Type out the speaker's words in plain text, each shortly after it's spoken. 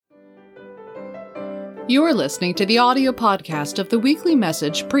You're listening to the audio podcast of the weekly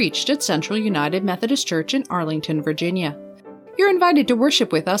message preached at Central United Methodist Church in Arlington, Virginia. You're invited to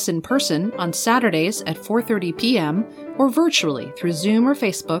worship with us in person on Saturdays at 4:30 p.m. or virtually through Zoom or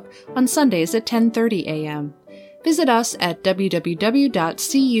Facebook on Sundays at 10:30 a.m. Visit us at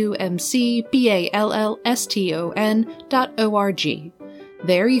www.cumcballston.org.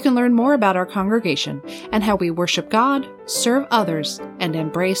 There you can learn more about our congregation and how we worship God, serve others, and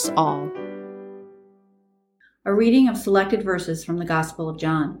embrace all. A reading of selected verses from the Gospel of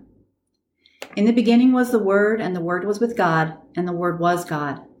John. In the beginning was the Word, and the Word was with God, and the Word was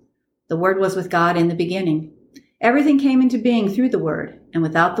God. The Word was with God in the beginning. Everything came into being through the Word, and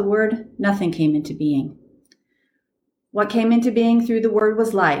without the Word, nothing came into being. What came into being through the Word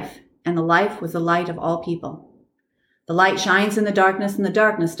was life, and the life was the light of all people. The light shines in the darkness, and the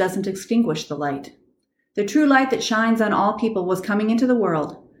darkness doesn't extinguish the light. The true light that shines on all people was coming into the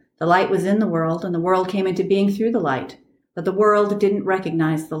world. The light was in the world, and the world came into being through the light, but the world didn't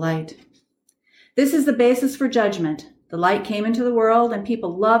recognize the light. This is the basis for judgment. The light came into the world, and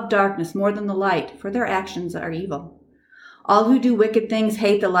people love darkness more than the light, for their actions are evil. All who do wicked things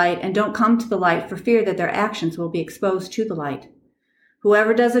hate the light and don't come to the light for fear that their actions will be exposed to the light.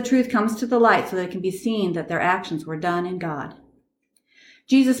 Whoever does the truth comes to the light so that it can be seen that their actions were done in God.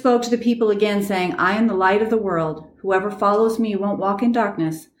 Jesus spoke to the people again, saying, I am the light of the world. Whoever follows me won't walk in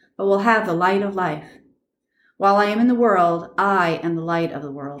darkness, but will have the light of life. While I am in the world, I am the light of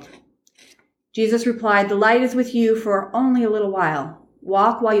the world. Jesus replied, the light is with you for only a little while.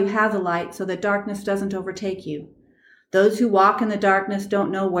 Walk while you have the light so that darkness doesn't overtake you. Those who walk in the darkness don't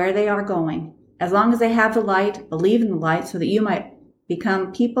know where they are going. As long as they have the light, believe in the light so that you might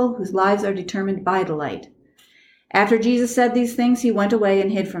become people whose lives are determined by the light. After Jesus said these things, he went away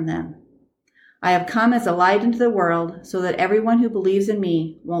and hid from them. I have come as a light into the world so that everyone who believes in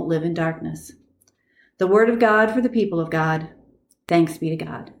me won't live in darkness. The word of God for the people of God. Thanks be to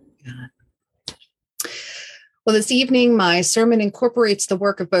God. Well, this evening, my sermon incorporates the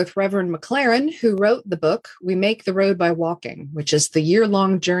work of both Reverend McLaren, who wrote the book, We Make the Road by Walking, which is the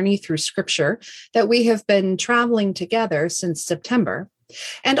year-long journey through Scripture that we have been traveling together since September,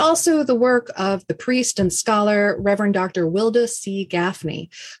 and also the work of the priest and scholar, Reverend Dr. Wilda C. Gaffney,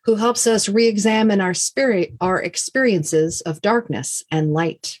 who helps us re-examine our experiences of darkness and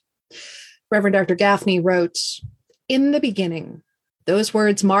light. Reverend Dr. Gaffney wrote, in the beginning, those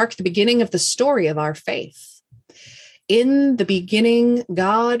words mark the beginning of the story of our faith. In the beginning,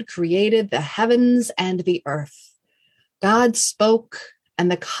 God created the heavens and the earth. God spoke,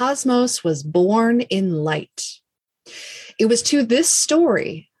 and the cosmos was born in light. It was to this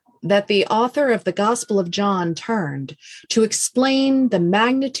story that the author of the Gospel of John turned to explain the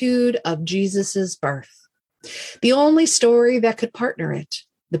magnitude of Jesus's birth, the only story that could partner it,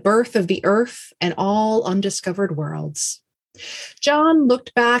 the birth of the earth and all undiscovered worlds. John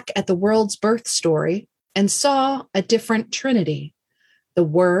looked back at the world's birth story and saw a different Trinity, the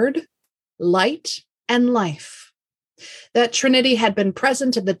Word, light, and life. That Trinity had been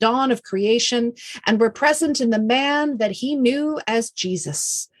present at the dawn of creation and were present in the man that he knew as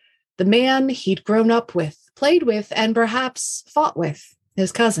Jesus, the man he'd grown up with, played with, and perhaps fought with,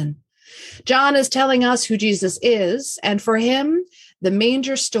 his cousin. John is telling us who Jesus is, and for him, the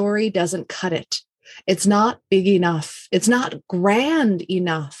manger story doesn't cut it. It's not big enough. It's not grand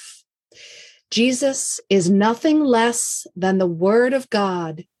enough. Jesus is nothing less than the Word of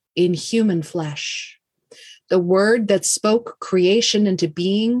God in human flesh. The Word that spoke creation into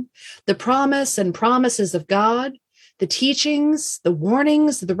being, the promise and promises of God, the teachings, the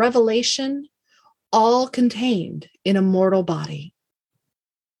warnings, the revelation, all contained in a mortal body.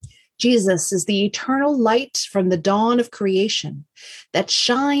 Jesus is the eternal light from the dawn of creation that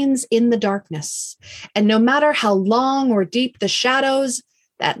shines in the darkness. And no matter how long or deep the shadows,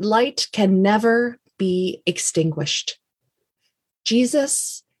 that light can never be extinguished.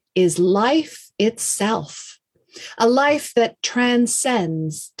 Jesus is life itself. A life that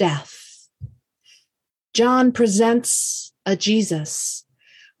transcends death. John presents a Jesus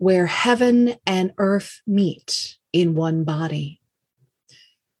where heaven and earth meet in one body.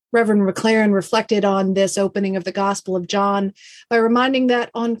 Reverend McLaren reflected on this opening of the Gospel of John by reminding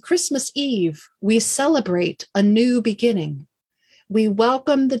that on Christmas Eve, we celebrate a new beginning. We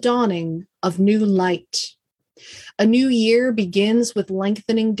welcome the dawning of new light. A new year begins with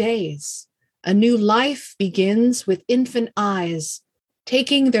lengthening days. A new life begins with infant eyes,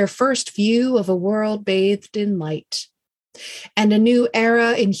 taking their first view of a world bathed in light. And a new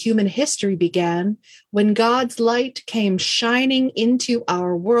era in human history began when God's light came shining into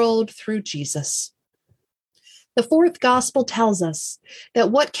our world through Jesus. The fourth gospel tells us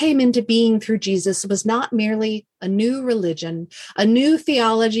that what came into being through Jesus was not merely a new religion, a new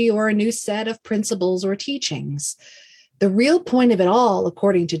theology, or a new set of principles or teachings. The real point of it all,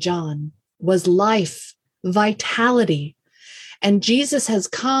 according to John, was life, vitality. And Jesus has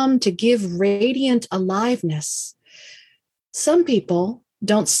come to give radiant aliveness. Some people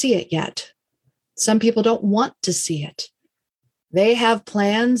don't see it yet. Some people don't want to see it. They have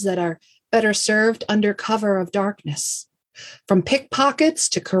plans that are better served under cover of darkness. From pickpockets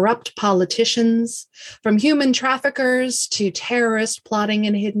to corrupt politicians, from human traffickers to terrorists plotting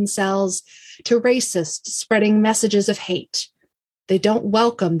in hidden cells, to racists spreading messages of hate. They don't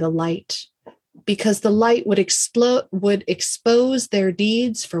welcome the light because the light would expose their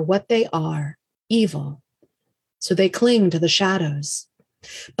deeds for what they are, evil. So they cling to the shadows.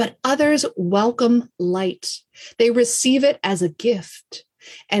 But others welcome light. They receive it as a gift.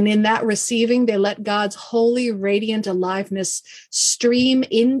 And in that receiving, they let God's holy, radiant aliveness stream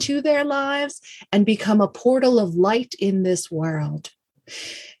into their lives and become a portal of light in this world.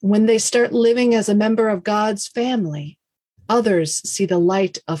 When they start living as a member of God's family, others see the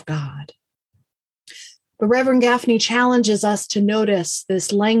light of God. The Reverend Gaffney challenges us to notice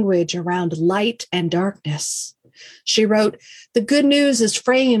this language around light and darkness. She wrote, "The good news is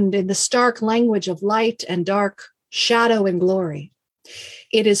framed in the stark language of light and dark, shadow and glory.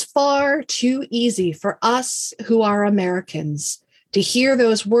 It is far too easy for us who are Americans to hear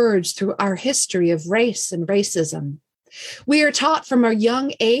those words through our history of race and racism. We are taught from a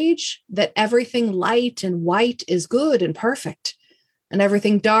young age that everything light and white is good and perfect, and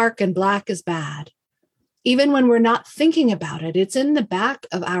everything dark and black is bad. Even when we're not thinking about it, it's in the back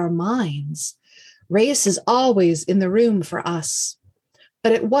of our minds. Race is always in the room for us.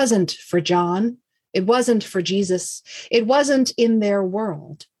 But it wasn't for John. It wasn't for Jesus. It wasn't in their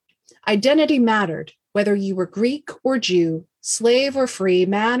world. Identity mattered, whether you were Greek or Jew, slave or free,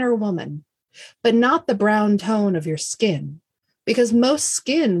 man or woman, but not the brown tone of your skin, because most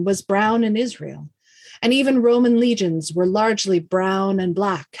skin was brown in Israel, and even Roman legions were largely brown and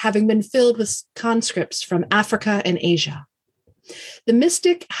black, having been filled with conscripts from Africa and Asia. The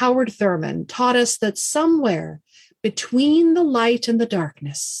mystic Howard Thurman taught us that somewhere between the light and the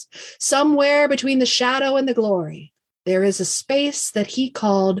darkness, somewhere between the shadow and the glory, there is a space that he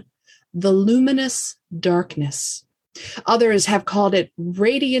called the luminous darkness. Others have called it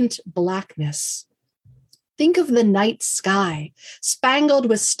radiant blackness. Think of the night sky, spangled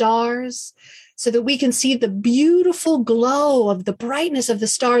with stars, so that we can see the beautiful glow of the brightness of the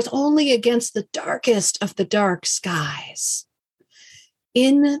stars only against the darkest of the dark skies.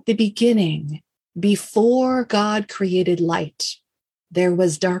 In the beginning, before God created light, there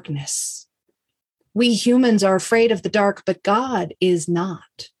was darkness. We humans are afraid of the dark, but God is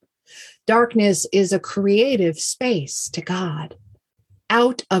not. Darkness is a creative space to God.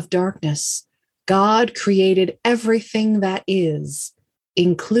 Out of darkness, God created everything that is,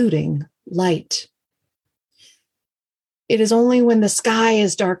 including light. It is only when the sky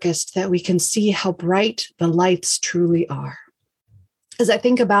is darkest that we can see how bright the lights truly are. As I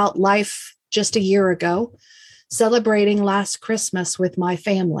think about life just a year ago, celebrating last Christmas with my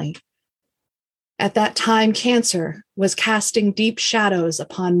family, at that time, cancer was casting deep shadows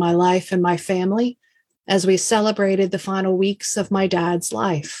upon my life and my family as we celebrated the final weeks of my dad's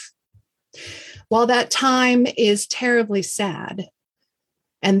life. While that time is terribly sad,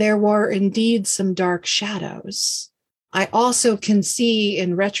 and there were indeed some dark shadows, I also can see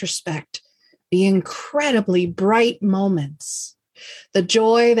in retrospect the incredibly bright moments, the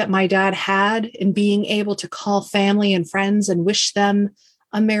joy that my dad had in being able to call family and friends and wish them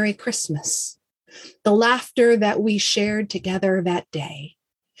a Merry Christmas. The laughter that we shared together that day.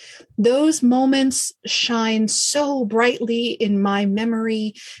 Those moments shine so brightly in my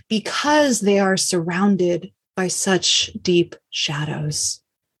memory because they are surrounded by such deep shadows.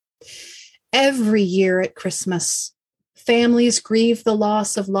 Every year at Christmas, families grieve the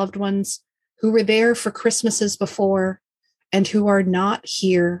loss of loved ones who were there for Christmases before and who are not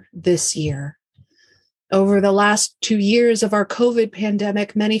here this year. Over the last 2 years of our COVID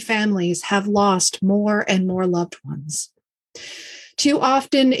pandemic, many families have lost more and more loved ones. Too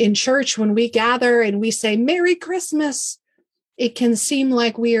often in church, when we gather and we say, Merry Christmas, it can seem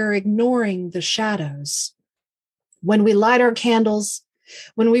like we are ignoring the shadows. When we light our candles,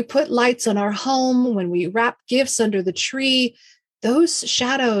 when we put lights on our home, when we wrap gifts under the tree, those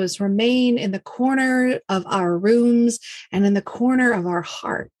shadows remain in the corner of our rooms and in the corner of our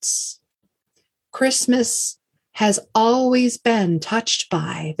hearts. Christmas has always been touched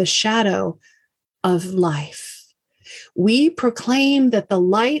by the shadow of life. We proclaim that the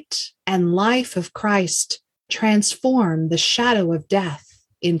light and life of Christ transform the shadow of death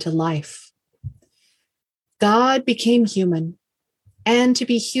into life. God became human, and to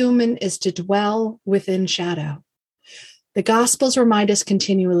be human is to dwell within shadow. The Gospels remind us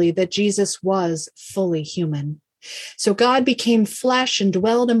continually that Jesus was fully human. So God became flesh and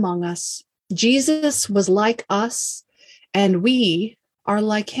dwelled among us. Jesus was like us, and we are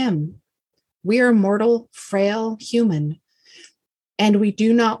like him. We are mortal, frail, human, and we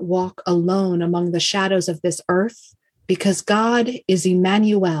do not walk alone among the shadows of this earth because God is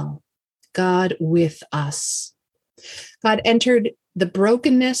Emmanuel, God with us. God entered the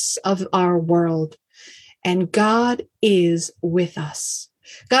brokenness of our world, and God is with us.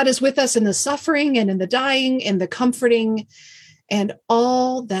 God is with us in the suffering and in the dying and the comforting and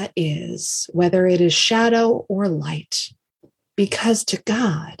all that is, whether it is shadow or light, because to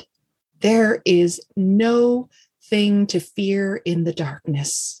God, there is no thing to fear in the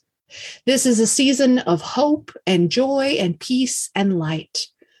darkness. This is a season of hope and joy and peace and light.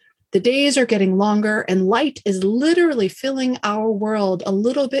 The days are getting longer, and light is literally filling our world a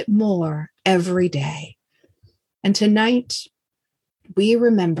little bit more every day. And tonight, we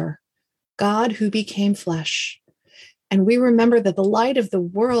remember God who became flesh. And we remember that the light of the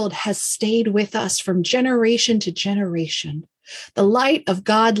world has stayed with us from generation to generation. The light of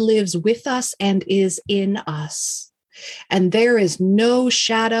God lives with us and is in us. And there is no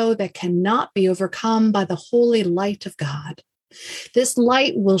shadow that cannot be overcome by the holy light of God. This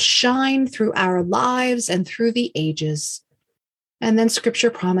light will shine through our lives and through the ages. And then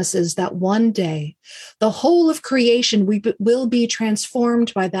scripture promises that one day, the whole of creation will be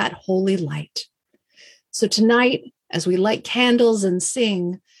transformed by that holy light. So tonight, as we light candles and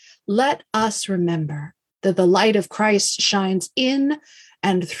sing, let us remember that the light of Christ shines in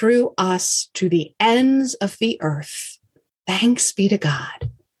and through us to the ends of the earth. Thanks be to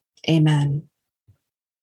God. Amen.